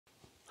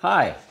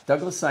Hi,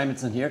 Douglas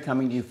Simonson here,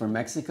 coming to you from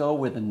Mexico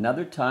with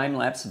another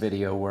time-lapse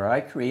video where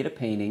I create a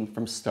painting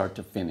from start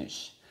to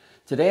finish.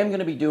 Today I'm going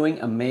to be doing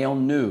a male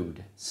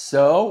nude.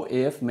 So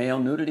if male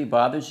nudity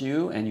bothers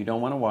you and you don't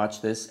want to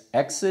watch this,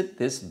 exit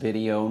this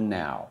video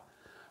now.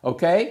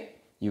 Okay?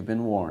 You've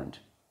been warned.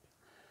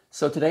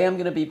 So today I'm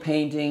going to be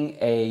painting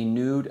a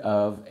nude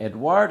of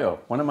Eduardo,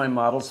 one of my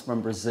models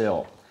from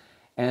Brazil.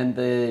 And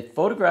the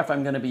photograph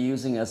I'm going to be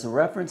using as a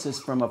reference is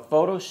from a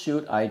photo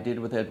shoot I did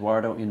with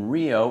Eduardo in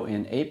Rio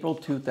in April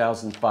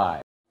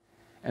 2005.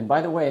 And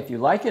by the way, if you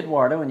like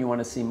Eduardo and you want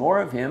to see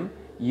more of him,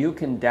 you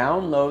can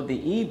download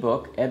the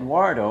ebook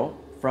Eduardo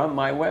from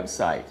my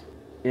website.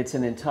 It's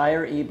an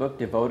entire ebook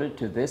devoted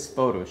to this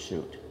photo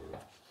shoot.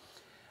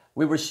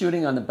 We were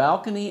shooting on the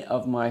balcony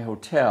of my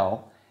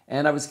hotel,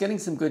 and I was getting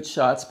some good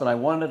shots, but I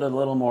wanted a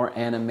little more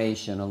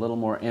animation, a little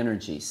more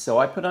energy. So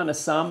I put on a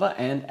samba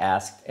and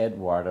asked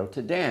Eduardo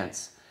to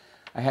dance.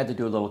 I had to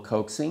do a little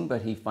coaxing,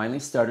 but he finally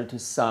started to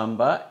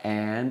samba,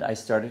 and I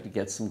started to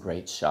get some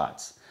great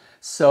shots.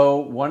 So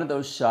one of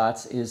those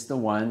shots is the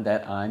one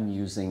that I'm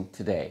using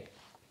today.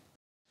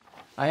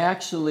 I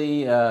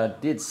actually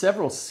did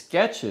several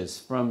sketches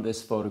from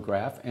this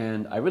photograph,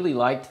 and I really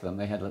liked them.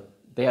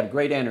 They had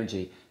great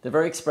energy. They're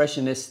very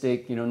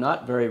expressionistic,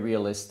 not very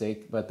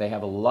realistic, but they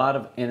have a lot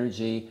of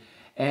energy.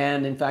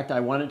 And in fact, I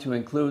wanted to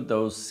include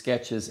those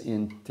sketches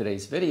in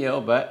today's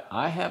video, but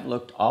I have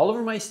looked all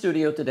over my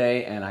studio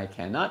today and I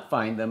cannot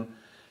find them,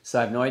 so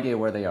I have no idea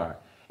where they are.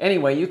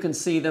 Anyway, you can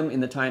see them in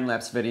the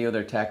time-lapse video.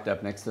 They're tacked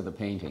up next to the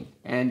painting,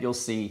 and you'll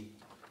see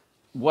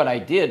what I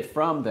did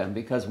from them,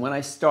 because when I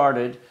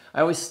started,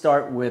 I always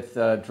start with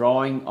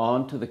drawing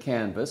onto the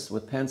canvas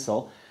with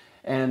pencil,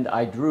 and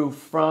I drew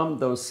from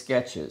those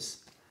sketches.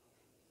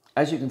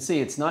 As you can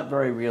see, it's not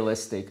very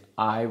realistic.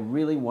 I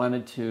really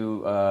wanted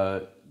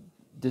to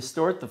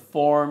distort the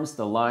forms,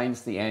 the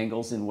lines, the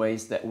angles in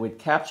ways that would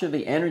capture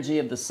the energy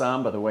of the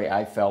samba the way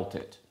I felt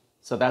it.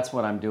 So that's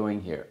what I'm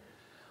doing here.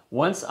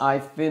 Once I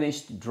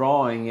finished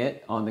drawing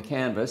it on the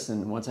canvas,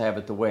 and once I have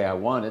it the way I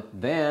want it,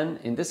 then,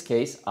 in this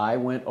case, I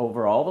went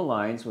over all the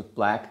lines with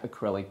black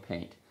acrylic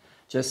paint.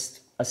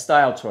 Just a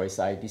style choice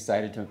I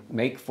decided to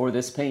make for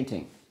this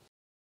painting.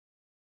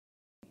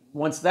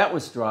 Once that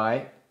was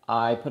dry,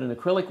 I put an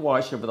acrylic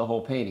wash over the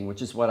whole painting,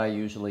 which is what I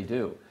usually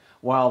do.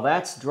 While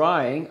that's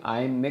drying,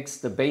 I mix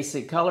the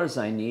basic colors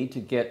I need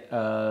to get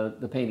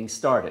the painting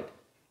started.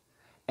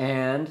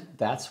 And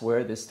that's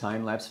where this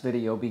time-lapse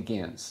video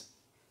begins.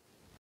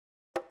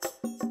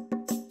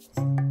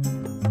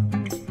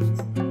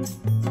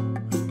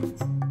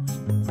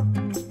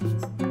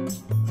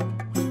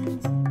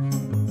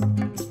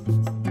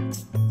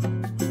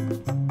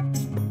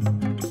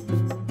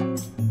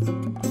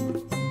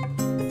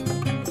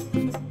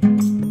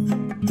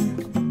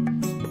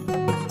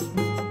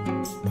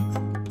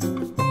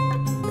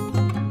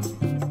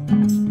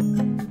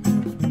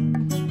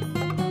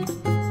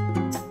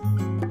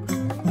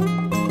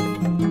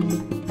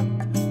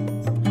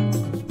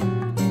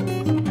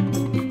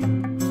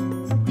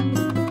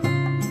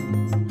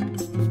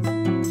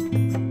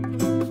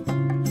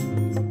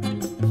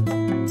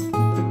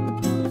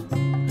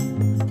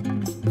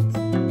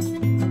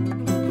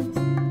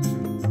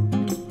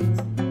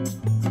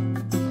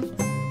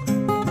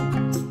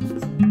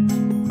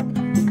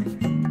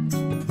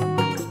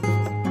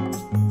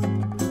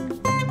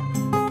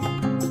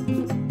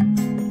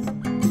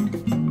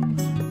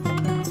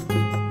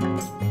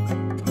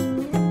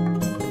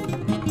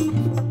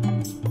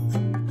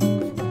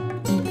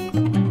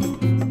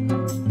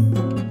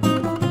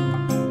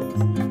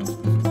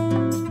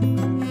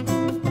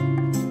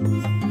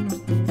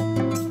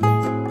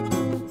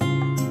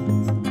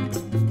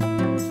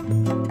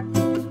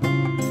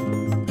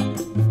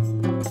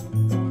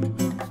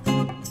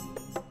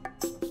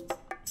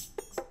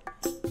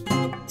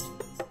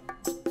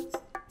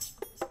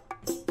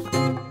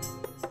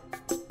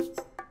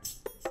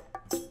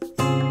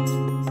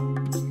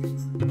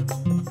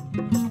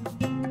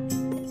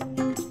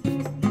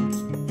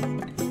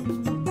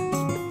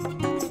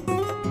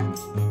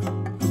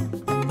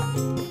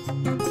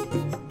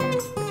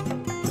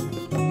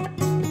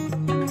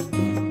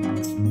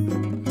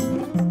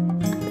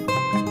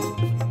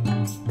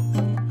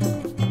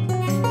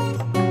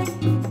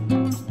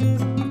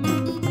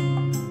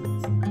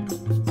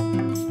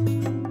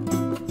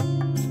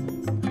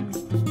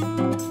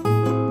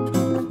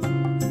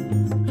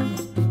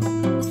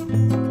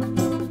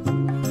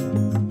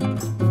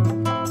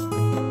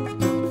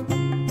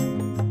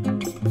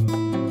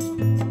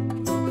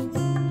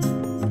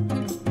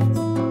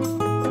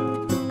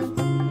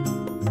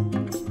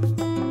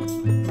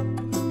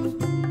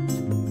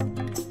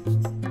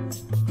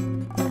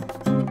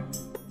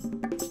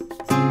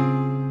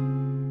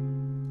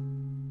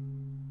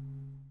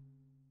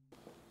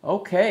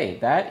 Okay,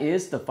 that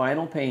is the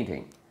final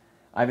painting.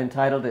 I've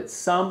entitled it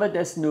Samba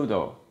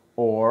Desnudo,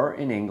 or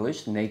in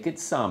English, Naked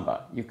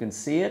Samba. You can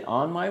see it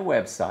on my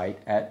website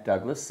at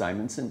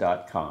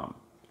douglassimonson.com.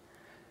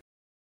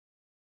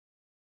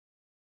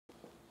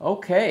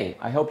 Okay,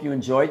 I hope you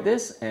enjoyed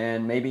this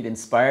and maybe it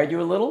inspired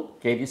you a little,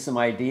 gave you some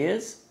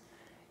ideas.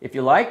 If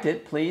you liked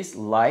it, please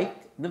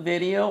like the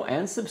video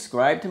and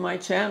subscribe to my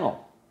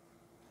channel.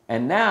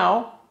 And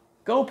now,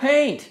 go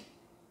paint!